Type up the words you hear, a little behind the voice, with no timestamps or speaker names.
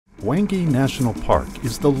Hwange National Park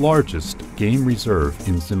is the largest game reserve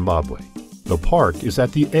in Zimbabwe. The park is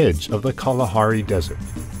at the edge of the Kalahari Desert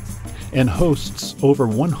and hosts over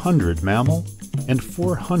 100 mammal and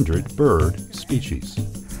 400 bird species.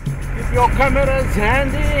 If your camera's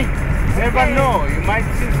handy, never know, you might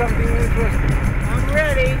see something interesting. I'm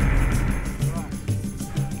ready.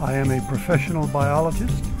 I am a professional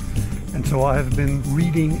biologist, and so I have been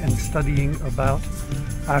reading and studying about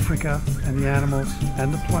Africa and the animals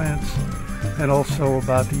and the plants, and also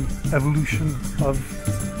about the evolution of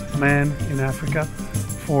man in Africa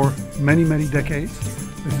for many, many decades.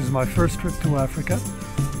 This is my first trip to Africa,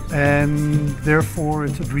 and therefore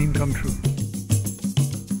it's a dream come true.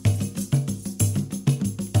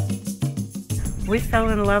 We fell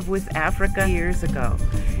in love with Africa years ago,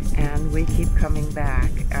 and we keep coming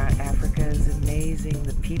back. Africa is amazing,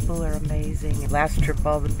 the people are amazing. Last trip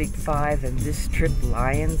all the big five, and this trip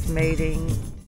lions mating.